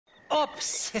up,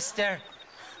 sister.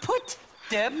 Put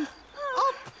them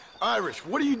up. Irish,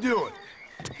 what are you doing?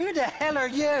 Who the hell are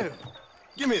you?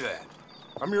 Give me that.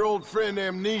 I'm your old friend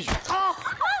Amnesia. Oh,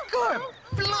 good.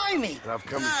 Blimey. And I've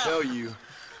come to tell you,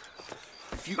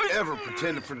 if you ever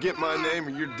pretend to forget my name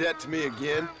or your debt to me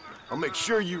again, I'll make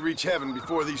sure you reach heaven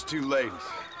before these two ladies.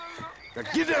 Now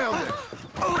get down there.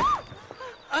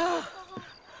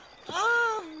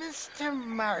 Oh, Mr.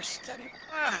 Marston.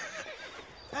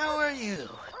 How are you?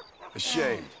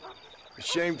 Ashamed.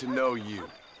 Ashamed to know you.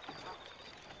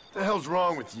 What the hell's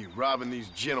wrong with you, robbing these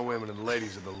gentlewomen and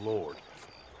ladies of the Lord?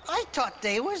 I thought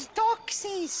they was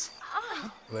doxies.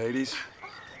 Ladies,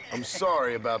 I'm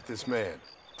sorry about this man.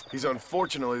 He's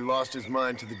unfortunately lost his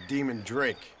mind to the demon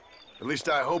drink. At least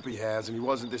I hope he has, and he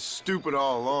wasn't this stupid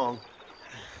all along.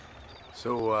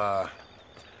 So,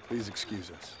 please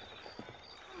excuse us.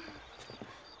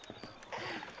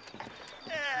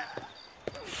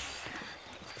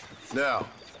 Now,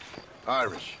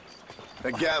 Irish,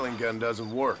 that Gatling gun doesn't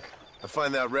work. I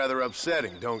find that rather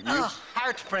upsetting, don't you? Oh,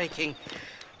 heartbreaking.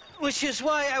 Which is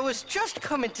why I was just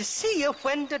coming to see you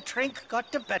when the drink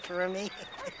got the better of me.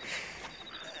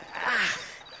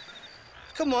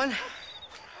 Come on.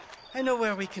 I know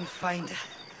where we can find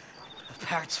the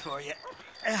parts for you.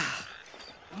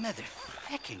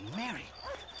 Mother-fucking Mary.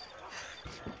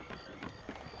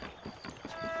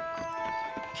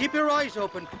 Keep your eyes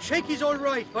open. Shaky's all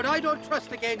right, but I don't trust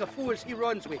the gang of fools he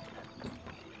runs with.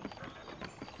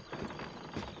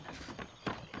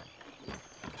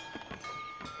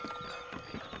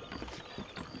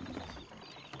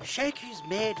 Shaky's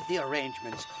made the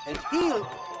arrangements, and he'll...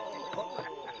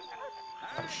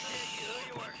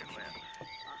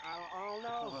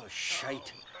 Oh,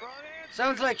 shite.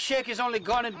 Sounds like Shaky's only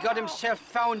gone and got himself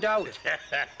found out.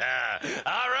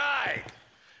 All right.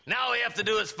 Now all we have to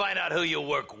do is find out who you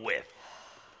work with.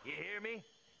 You hear me?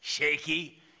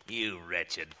 Shaky, you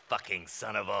wretched fucking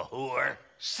son of a whore.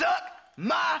 Suck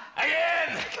my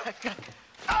again!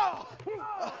 Oh!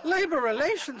 Labor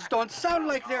relations don't sound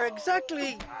like they're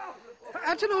exactly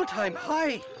at an all-time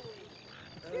high.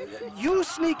 You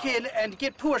sneak in and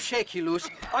get poor Shaky loose.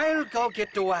 I'll go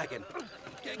get the wagon.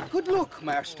 Good luck,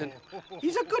 Marston.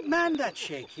 He's a good man, that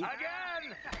Shaky.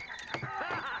 Again!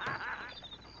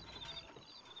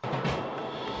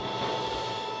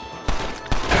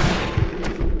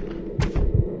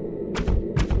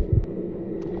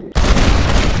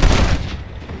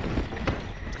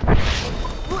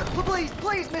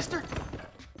 Please, mister.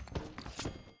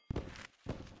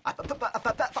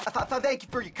 Thank you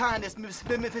for your kindness,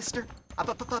 mister. I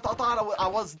thought I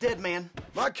was dead, man.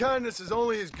 My kindness is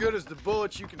only as good as the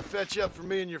bullets you can fetch up for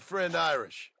me and your friend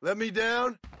Irish. Let me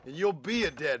down, and you'll be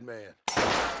a dead man.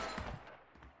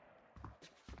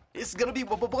 This is gonna be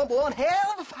one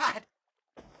hell of a fight.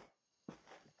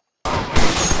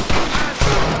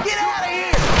 Get out of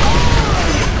here!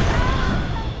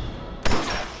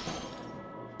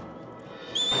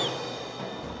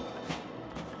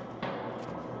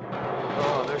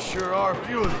 Oh, there sure are a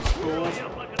few of these fools.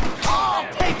 I'll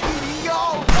take you to your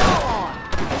lawn!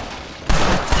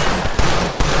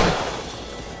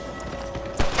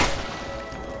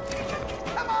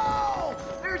 Come on!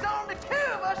 There's only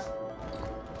two of us!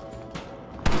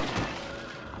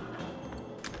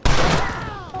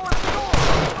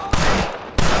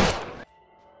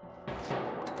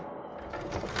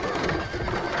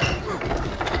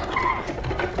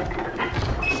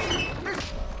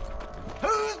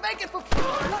 Who's making for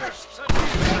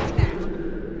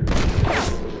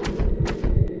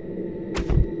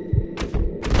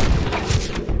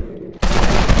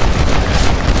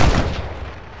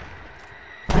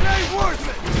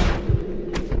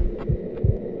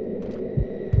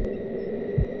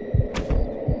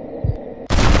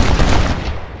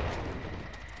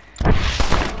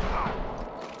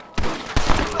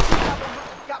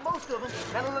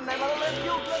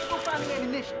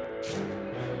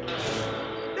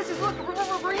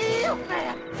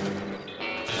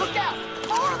Look out!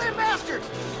 More of them bastards!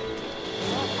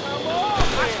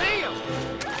 I see them!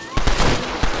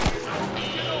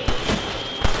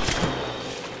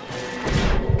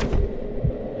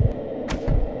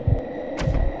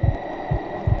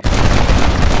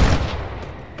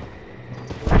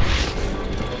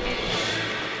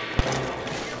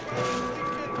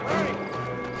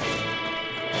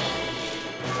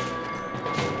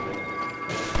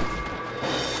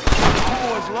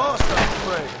 Lost, I'm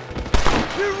afraid.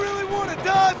 You really want to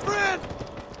die, friend?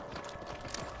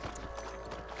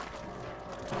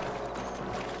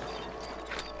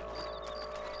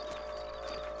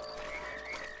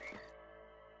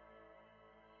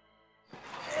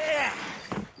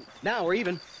 Now we're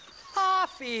even.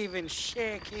 thieving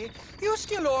Shaky. You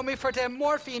still owe me for them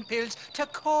morphine pills to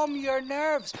calm your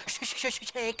nerves.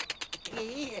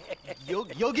 Shaky.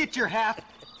 You'll get your half.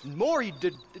 More, you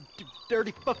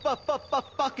dirty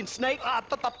fucking snake. All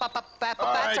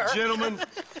right, gentlemen.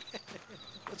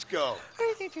 Let's go.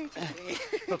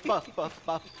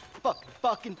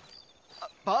 Fucking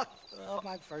fuck. Oh,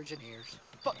 my virgin ears.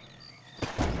 Fuck.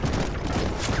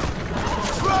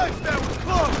 Christ, that was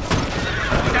close!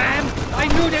 Damn! I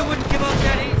knew they wouldn't give up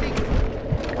that easy.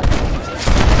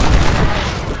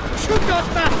 Shoot those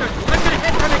bastards! I'm gonna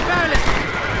head for McFarlane.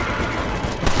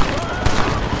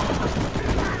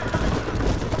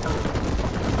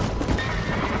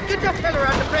 Get that fella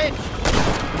on the bridge!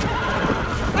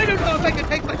 I don't know if I can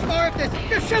take much more of this.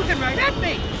 They're shooting right at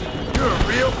me! You're a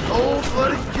real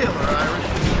cold-blooded killer,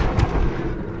 Irish.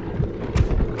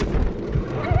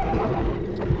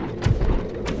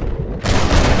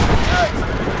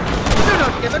 They're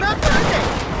not giving up, are they?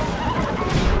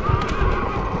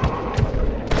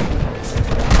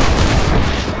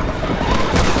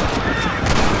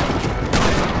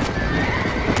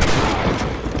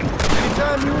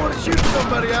 Anytime you want to shoot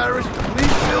somebody, Irish,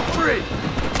 please feel free.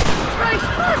 Christ,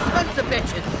 first sons of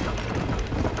bitches!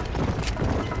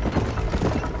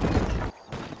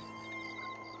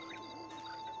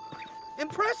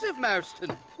 Impressive,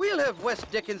 Marston. We'll have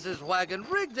West Dickens's wagon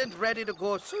rigged and ready to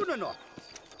go soon enough.